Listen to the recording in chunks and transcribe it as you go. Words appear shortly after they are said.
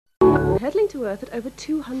hurtling to Earth at over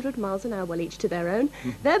 200 miles an hour, well, each to their own.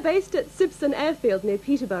 They're based at Sibson airfield near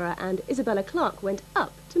Peterborough, and Isabella Clark went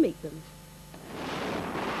up to meet them.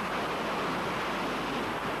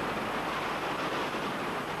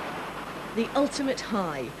 The ultimate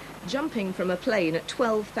high, jumping from a plane at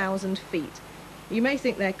 12,000 feet. You may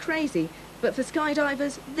think they're crazy, but for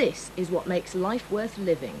skydivers, this is what makes life worth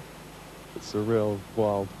living. It's a real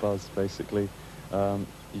wild buzz, basically.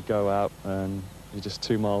 You go out and you're just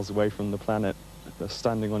 2 miles away from the planet. They're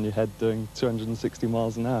standing on your head doing 260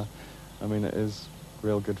 miles an hour. I mean, it is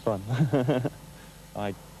real good fun.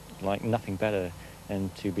 I like nothing better than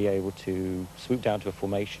to be able to swoop down to a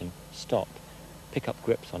formation, stop, pick up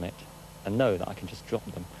grips on it, and know that I can just drop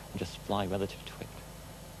them and just fly relative to it.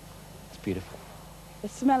 It's beautiful. The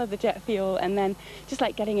smell of the jet fuel, and then just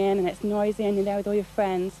like getting in and it's noisy and you're there with all your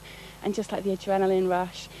friends, and just like the adrenaline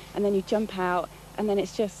rush, and then you jump out, and then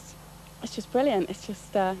it's just brilliant. It's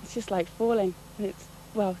just like falling, and it's,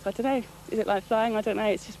 well, I don't know, is it like flying? I don't know,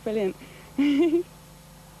 it's just brilliant.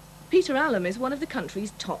 Peter Allum is one of the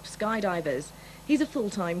country's top skydivers. He's a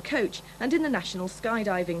full-time coach and in the national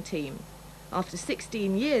skydiving team. After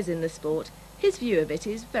 16 years in the sport, his view of it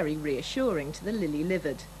is very reassuring to the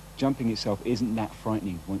lily-livered. Jumping itself isn't that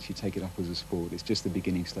frightening once you take it up as a sport. It's just the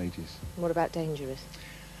beginning stages. What about dangerous?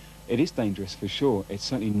 It is dangerous for sure. It's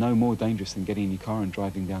certainly no more dangerous than getting in your car and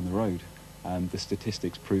driving down the road. The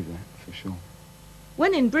statistics prove that for sure.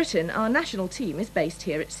 When in Britain, our national team is based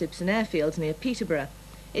here at Sibson airfield near Peterborough.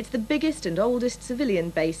 It's the biggest and oldest civilian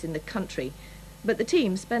base in the country, but the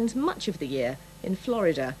team spends much of the year in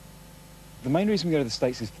Florida. The main reason we go to the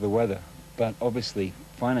States is for the weather, but obviously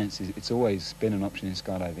finances, it's always been an option in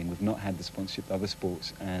skydiving. We've not had the sponsorship of other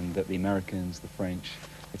sports and that the Americans, the French,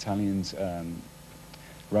 Italians,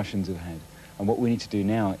 Russians have had. And what we need to do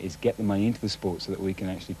now is get the money into the sport so that we can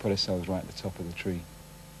actually put ourselves right at the top of the tree.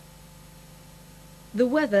 The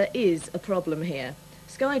weather is a problem here.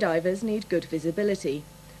 Skydivers need good visibility.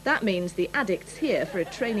 That means the addicts here for a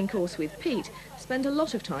training course with Pete spend a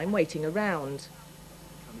lot of time waiting around.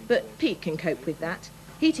 But Pete can cope with that.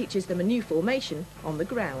 He teaches them a new formation on the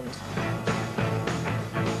ground.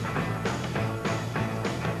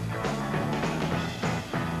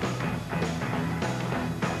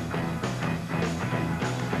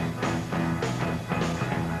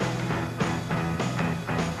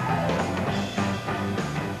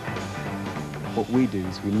 What we do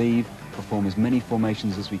is we leave, perform as many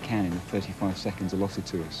formations as we can in the 35 seconds allotted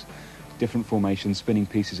to us. Different formations, spinning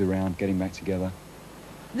pieces around, getting back together.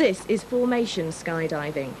 This is formation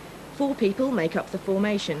skydiving. 4 people make up the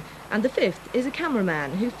formation, and the 5th is a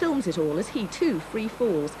cameraman who films it all as he too free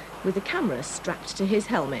falls, with the camera strapped to his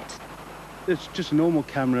helmet. It's just a normal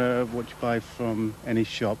camera, what you buy from any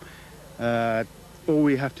shop. All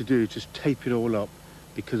we have to do is just tape it all up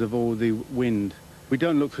because of all the wind. We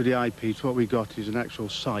don't look for the eyepiece. What we got is an actual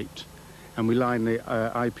sight, and we line the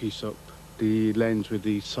eyepiece up, the lens with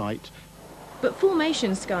the sight. But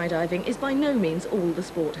formation skydiving is by no means all the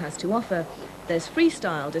sport has to offer. There's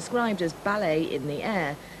freestyle, described as ballet in the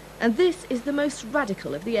air, and this is the most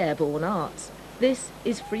radical of the airborne arts. This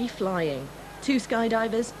is free flying. 2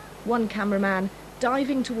 skydivers, 1 cameraman,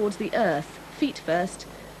 diving towards the earth, feet first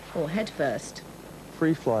or head first.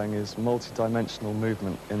 Free flying is multi-dimensional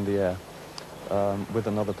movement in the air with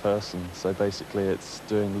another person. So basically it's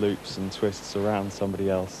doing loops and twists around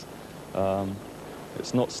somebody else.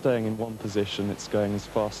 It's not staying in one position, it's going as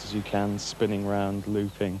fast as you can, spinning round,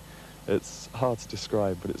 looping. It's hard to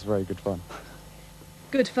describe, but it's very good fun.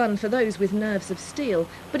 Good fun for those with nerves of steel,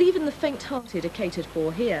 but even the faint-hearted are catered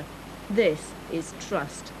for here. This is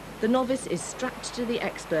trust. The novice is strapped to the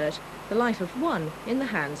expert, the life of one in the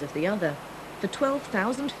hands of the other. For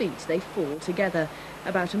 12,000 feet they fall together,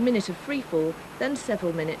 about a minute of free fall, then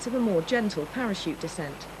several minutes of a more gentle parachute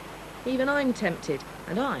descent. Even I'm tempted,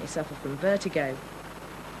 and I suffer from vertigo.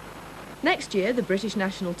 Next year, the British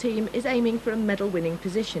national team is aiming for a medal-winning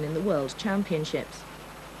position in the World Championships.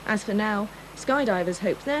 As for now, skydivers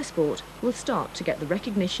hope their sport will start to get the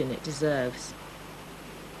recognition it deserves.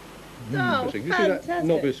 Oh, fantastic. That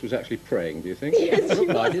novice was actually praying, do you think? Yes, she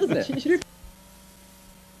was. Isn't it?